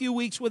for a few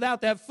weeks without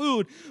that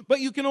food,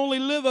 but you can only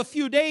live a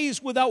few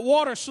days without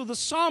water. So the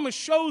psalmist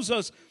shows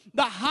us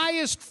the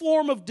highest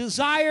form of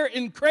desire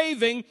and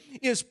craving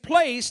is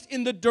placed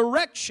in the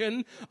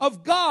direction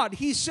of God.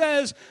 He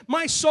says,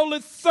 my soul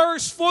it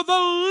thirsts for the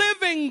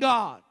living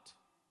God.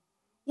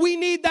 We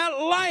need that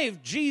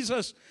life.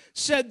 Jesus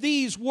said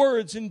these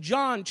words in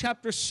John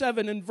chapter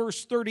 7 and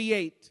verse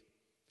 38.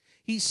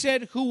 He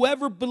said,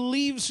 whoever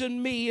believes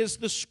in me, as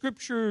the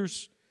Scripture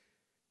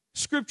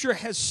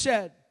has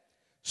said,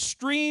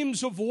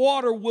 streams of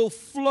water will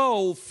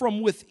flow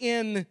from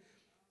within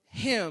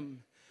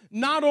him.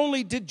 Not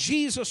only did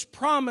Jesus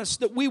promise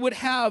that we would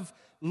have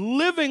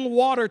living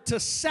water to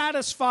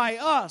satisfy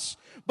us,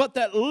 but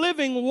that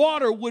living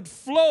water would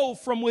flow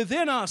from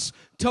within us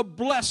to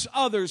bless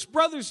others.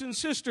 Brothers and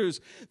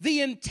sisters,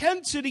 the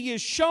intensity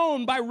is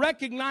shown by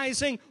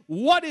recognizing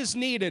what is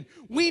needed.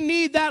 We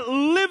need that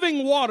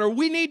living water.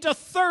 We need to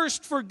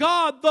thirst for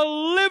God, the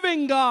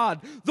living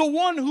God, the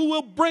one who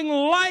will bring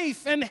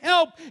life and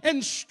help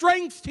and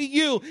strength to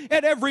you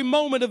at every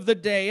moment of the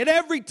day. At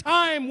every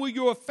time where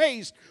you are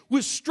faced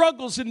with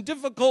struggles and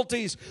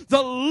difficulties,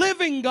 the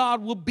living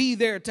God will be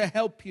there to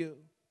help you.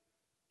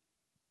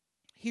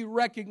 He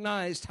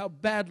recognized how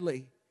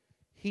badly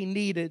he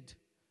needed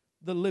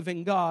the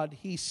living God.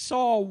 He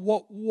saw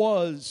what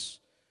was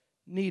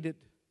needed.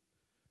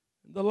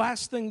 The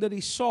last thing that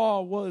he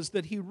saw was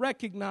that he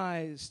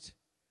recognized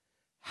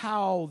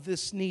how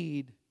this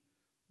need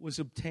was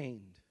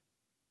obtained.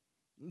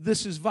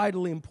 This is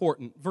vitally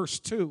important. Verse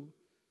 2,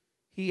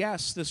 he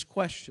asks this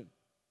question: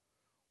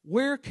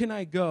 where can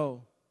I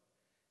go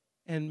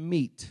and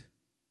meet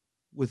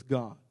with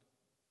God?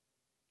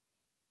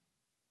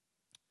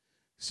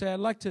 Say,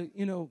 I'd like to,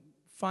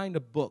 find a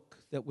book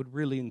that would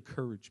really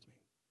encourage me.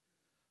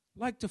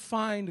 I'd like to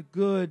find a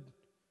good,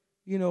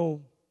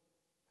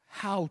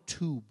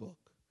 how-to book.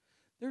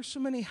 There's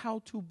so many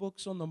how-to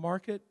books on the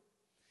market.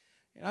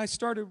 And I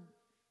started,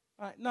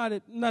 I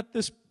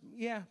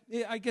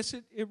guess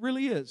it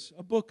really is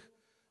a book,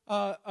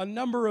 a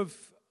number of,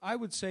 I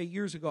would say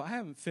years ago. I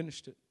haven't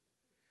finished it.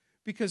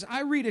 Because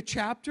I read a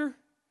chapter,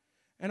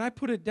 and I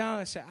put it down,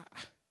 and I say,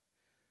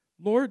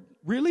 Lord,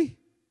 really?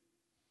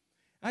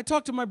 I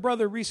talked to my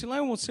brother recently. I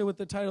won't say what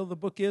the title of the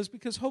book is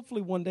because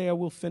hopefully one day I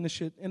will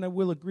finish it and I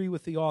will agree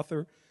with the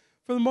author.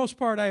 For the most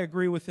part, I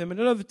agree with him. And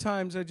at other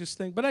times, I just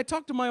think. But I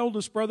talked to my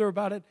oldest brother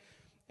about it,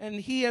 and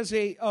he has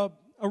a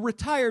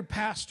retired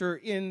pastor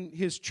in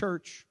his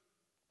church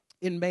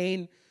in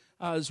Maine.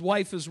 His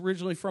wife is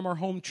originally from our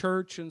home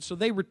church, and so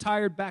they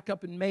retired back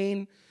up in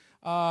Maine.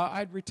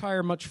 I'd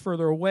retire much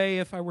further away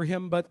if I were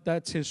him, but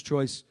that's his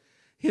choice.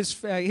 His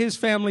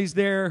family's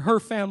there, her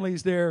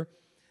family's there.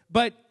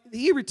 But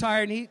he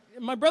retired, and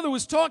my brother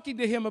was talking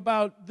to him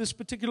about this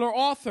particular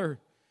author.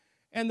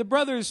 And the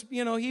brother's,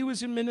 he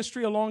was in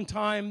ministry a long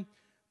time,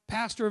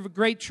 pastor of a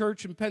great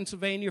church in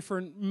Pennsylvania for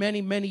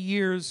many, many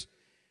years.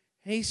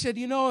 And he said,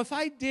 if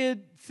I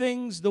did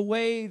things the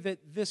way that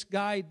this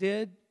guy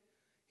did,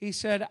 he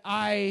said,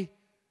 I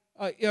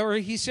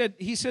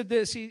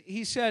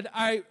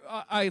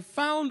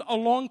found a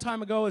long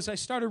time ago as I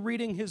started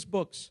reading his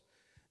books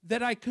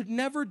that I could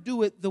never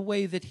do it the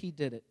way that he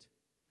did it.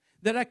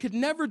 That I could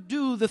never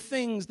do the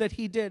things that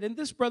he did. And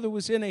this brother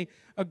was in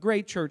a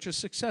great church, a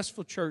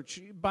successful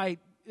church, by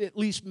at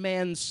least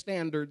man's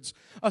standards,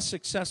 a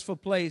successful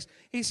place.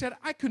 He said,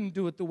 I couldn't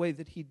do it the way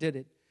that he did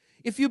it.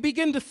 If you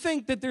begin to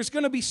think that there's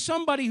going to be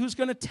somebody who's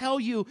going to tell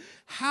you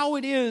how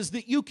it is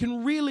that you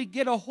can really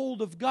get a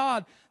hold of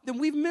God, then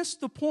we've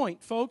missed the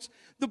point, folks.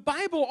 The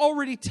Bible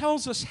already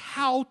tells us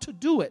how to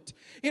do it.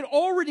 It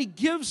already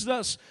gives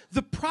us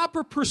the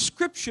proper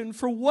prescription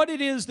for what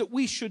it is that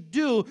we should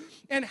do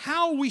and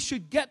how we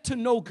should get to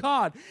know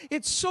God.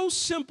 It's so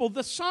simple.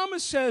 The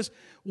psalmist says,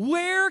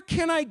 where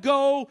can I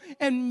go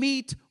and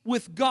meet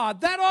with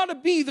God? That ought to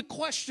be the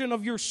question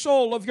of your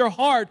soul, of your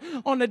heart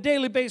on a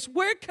daily basis.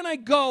 Where can I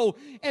go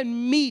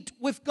and meet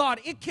with God?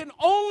 It can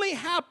only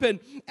happen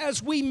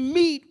as we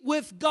meet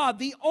with God.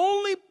 The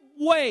only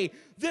way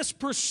this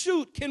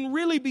pursuit can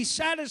really be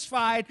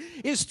satisfied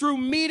is through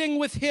meeting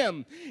with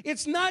Him.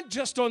 It's not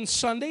just on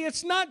Sunday.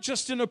 It's not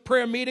just in a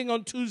prayer meeting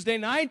on Tuesday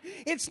night.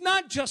 It's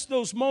not just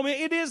those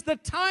moments. It is the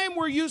time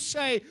where you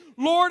say,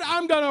 Lord,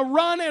 I'm going to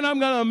run and I'm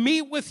going to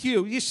meet with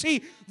you. You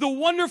see, the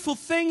wonderful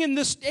thing in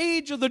this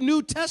age of the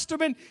New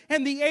Testament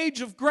and the age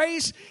of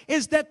grace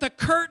is that the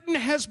curtain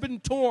has been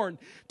torn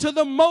to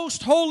the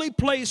most holy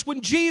place.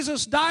 When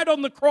Jesus died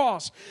on the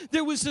cross,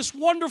 there was this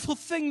wonderful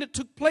thing that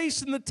took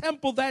place in the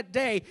temple that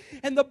day.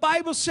 And the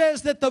Bible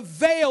says that the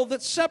veil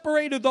that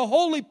separated the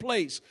holy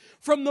place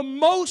from the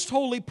most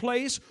holy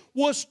place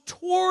was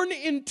torn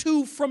in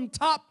two from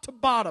top to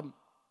bottom.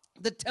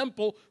 The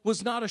temple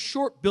was not a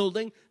short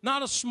building,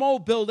 not a small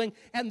building,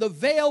 and the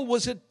veil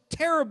was a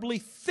terribly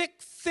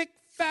thick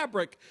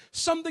fabric,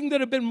 something that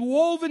had been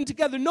woven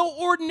together. No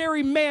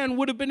ordinary man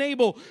would have been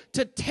able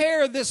to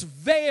tear this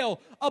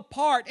veil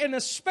apart, and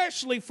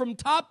especially from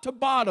top to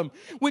bottom.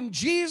 When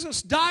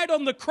Jesus died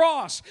on the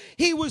cross,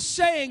 He was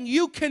saying,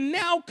 you can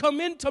now come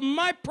into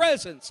my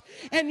presence,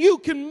 and you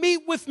can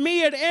meet with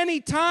me at any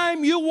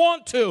time you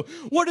want to.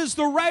 What does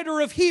the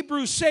writer of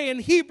Hebrews say in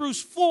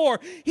Hebrews 4?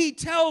 He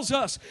tells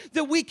us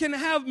that we can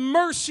have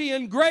mercy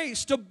and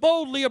grace to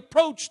boldly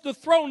approach the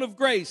throne of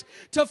grace,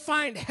 to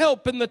find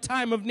help in the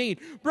time of need.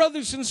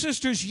 Brothers and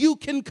sisters, you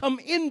can come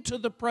into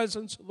the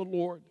presence of the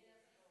Lord.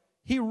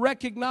 He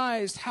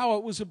recognized how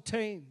it was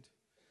obtained.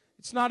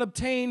 It's not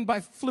obtained by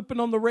flipping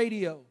on the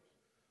radio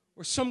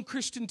or some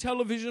Christian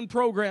television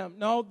program.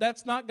 No,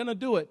 that's not going to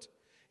do it.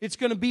 It's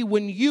going to be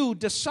when you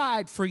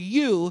decide for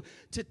you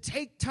to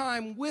take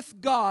time with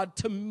God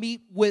to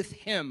meet with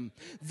Him.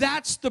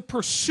 That's the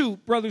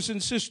pursuit, brothers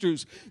and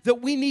sisters,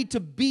 that we need to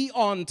be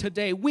on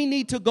today. We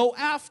need to go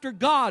after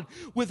God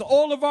with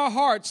all of our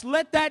hearts.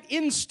 Let that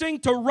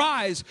instinct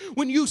arise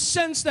when you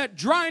sense that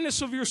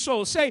dryness of your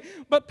soul. Say,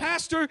 but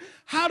Pastor,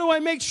 how do I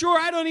make sure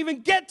I don't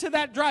even get to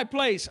that dry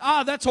place?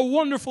 That's a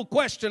wonderful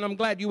question. I'm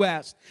glad you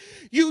asked.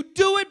 You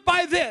do it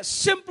by this,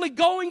 simply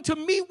going to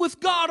meet with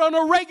God on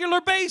a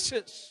regular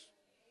basis.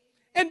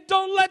 And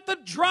don't let the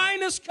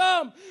dryness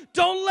come.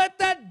 Don't let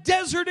that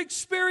desert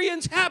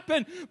experience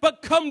happen.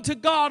 But come to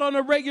God on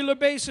a regular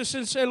basis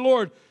and say,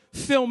 Lord,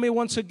 fill me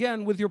once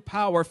again with your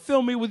power.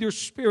 Fill me with your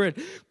Spirit.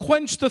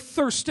 Quench the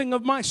thirsting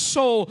of my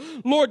soul.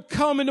 Lord,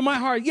 come into my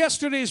heart.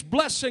 Yesterday's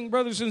blessing,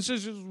 brothers and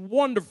sisters, was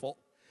wonderful.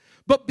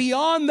 But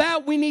beyond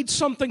that, we need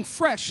something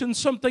fresh and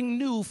something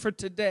new for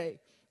today.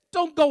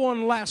 Don't go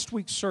on last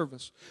week's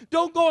service.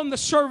 Don't go on the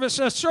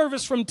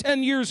service from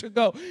 10 years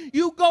ago.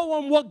 You go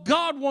on what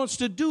God wants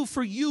to do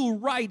for you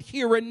right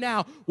here and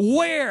now.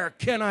 Where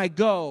can I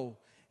go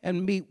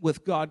and meet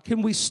with God?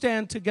 Can we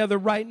stand together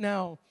right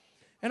now?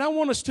 And I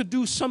want us to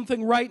do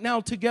something right now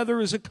together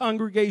as a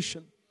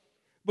congregation.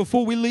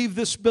 Before we leave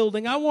this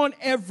building, I want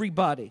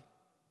everybody,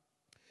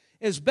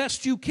 as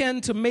best you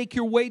can, to make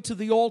your way to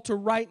the altar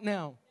right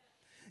now.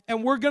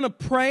 And we're going to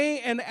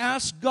pray and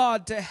ask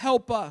God to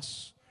help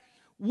us.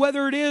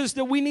 Whether it is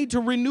that we need to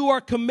renew our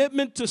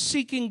commitment to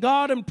seeking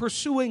God and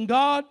pursuing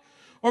God,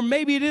 or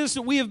maybe it is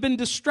that we have been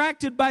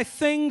distracted by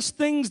things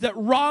that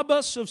rob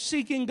us of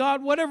seeking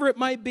God, whatever it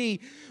might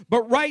be.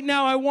 But right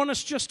now, I want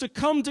us just to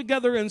come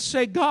together and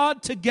say,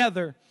 God,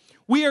 together,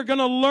 we are going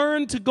to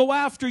learn to go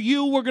after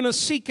you. We're going to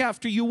seek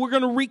after you. We're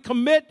going to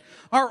recommit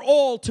our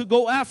all to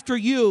go after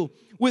you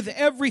with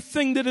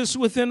everything that is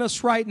within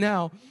us right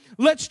now.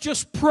 Let's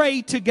just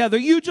pray together.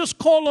 You just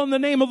call on the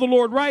name of the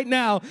Lord right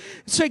now.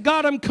 Say,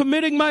 God, I'm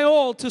committing my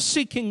all to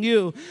seeking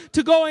you,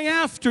 to going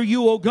after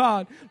you, oh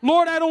God.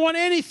 Lord, I don't want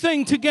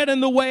anything to get in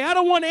the way. I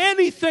don't want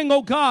anything,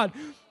 oh God,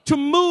 to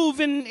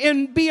move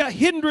and be a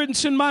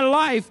hindrance in my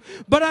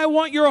life. But I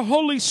want your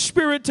Holy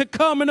Spirit to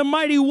come in a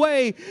mighty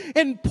way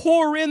and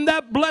pour in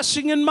that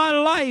blessing in my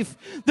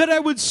life, that I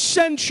would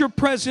sense your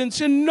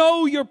presence and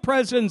know your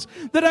presence,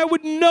 that I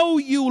would know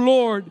you,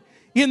 Lord,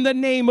 in the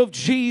name of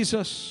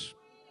Jesus.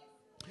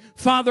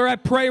 Father, I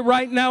pray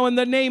right now in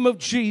the name of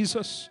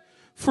Jesus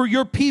for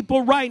your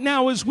people right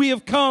now as we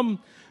have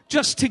come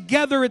just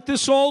together at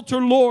this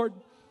altar, Lord.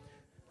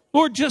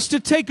 Lord, just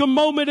to take a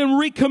moment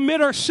and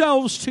recommit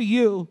ourselves to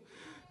you,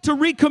 to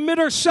recommit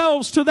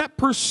ourselves to that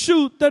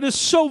pursuit that is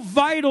so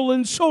vital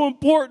and so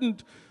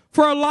important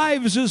for our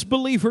lives as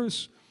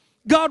believers.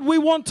 God, we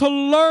want to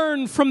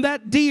learn from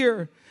that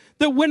deer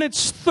that when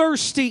it's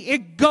thirsty,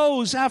 it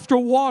goes after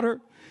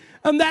water.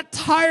 And that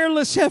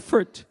tireless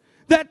effort,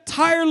 that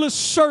tireless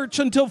search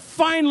until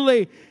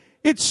finally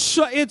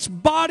its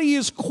body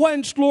is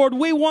quenched, Lord.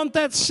 We want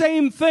that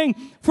same thing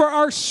for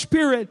our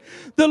spirit.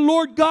 The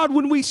Lord God,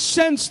 when we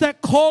sense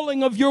that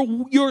calling of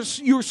your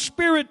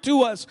spirit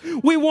to us,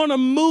 we want to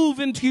move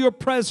into your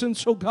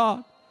presence, oh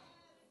God.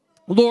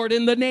 Lord,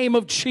 in the name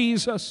of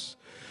Jesus,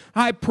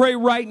 I pray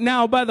right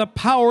now by the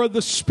power of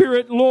the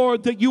Spirit,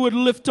 Lord, that you would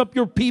lift up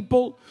your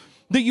people,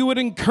 that you would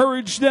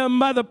encourage them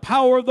by the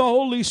power of the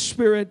Holy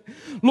Spirit.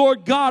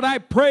 Lord God, I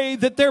pray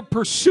that their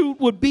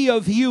pursuit would be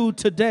of you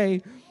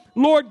today.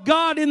 Lord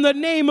God, in the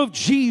name of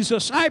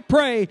Jesus, I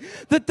pray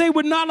that they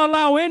would not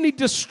allow any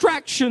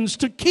distractions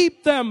to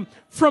keep them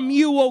from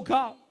you, oh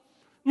God.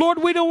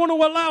 Lord, we don't want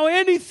to allow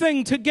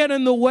anything to get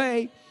in the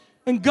way.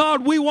 And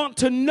God, we want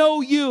to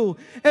know you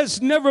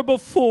as never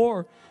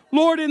before.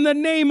 Lord, in the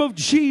name of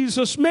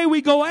Jesus, may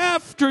we go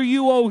after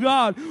you, oh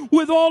God,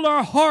 with all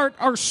our heart,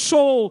 our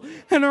soul,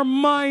 and our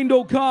mind,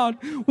 oh God.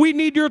 We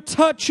need your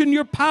touch and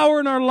your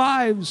power in our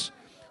lives.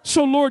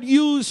 So, Lord,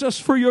 use us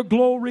for your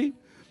glory.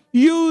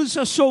 Use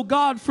us, oh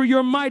God, for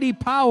your mighty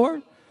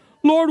power.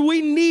 Lord,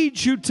 we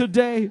need you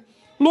today.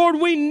 Lord,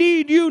 we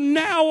need you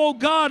now, oh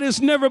God,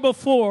 as never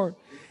before.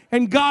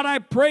 And God, I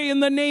pray in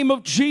the name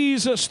of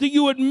Jesus that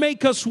you would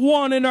make us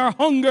one in our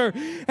hunger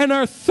and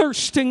our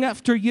thirsting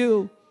after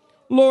you.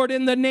 Lord,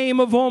 in the name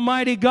of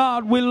Almighty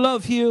God, we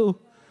love you.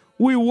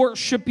 We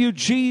worship you,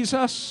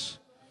 Jesus.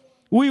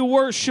 We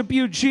worship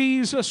you,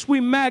 Jesus.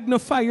 We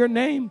magnify your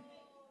name.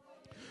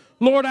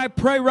 Lord, I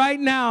pray right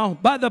now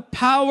by the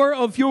power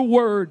of your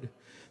word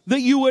that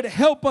you would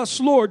help us,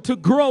 Lord, to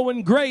grow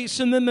in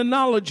grace and in the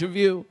knowledge of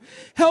you.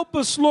 Help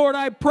us, Lord,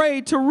 I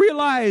pray, to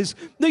realize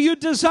that you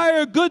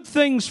desire good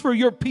things for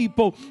your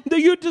people, that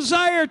you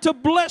desire to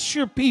bless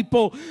your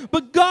people.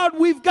 But God,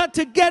 we've got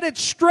to get it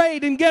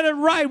straight and get it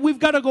right. We've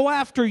got to go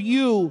after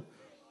you.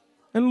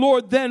 And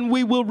Lord, then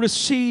we will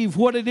receive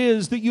what it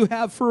is that you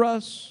have for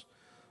us.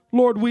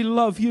 Lord, we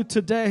love you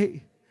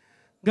today.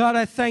 God,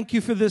 I thank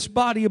you for this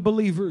body of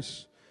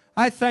believers.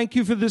 I thank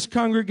you for this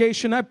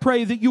congregation. I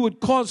pray that you would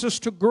cause us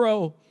to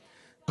grow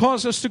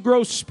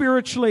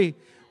spiritually,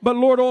 but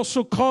Lord,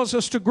 also cause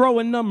us to grow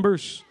in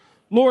numbers.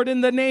 Lord,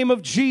 in the name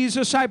of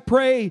Jesus, I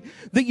pray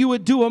that you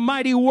would do a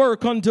mighty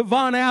work on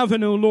Devon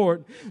Avenue,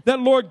 Lord.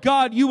 That, Lord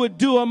God, you would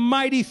do a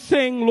mighty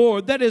thing,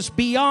 Lord, that is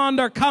beyond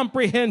our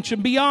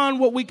comprehension, beyond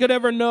what we could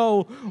ever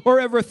know or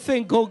ever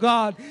think, oh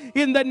God.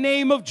 In the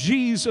name of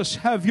Jesus,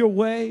 have your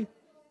way.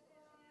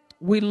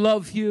 We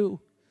love you.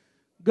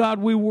 God,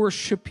 we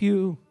worship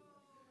you.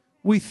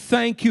 We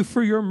thank you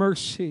for your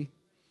mercy.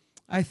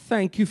 I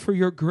thank you for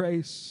your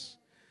grace.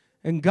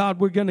 And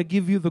God, we're going to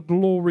give you the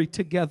glory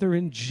together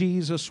in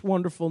Jesus'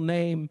 wonderful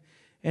name.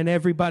 And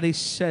everybody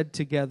said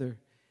together,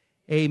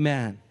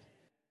 amen.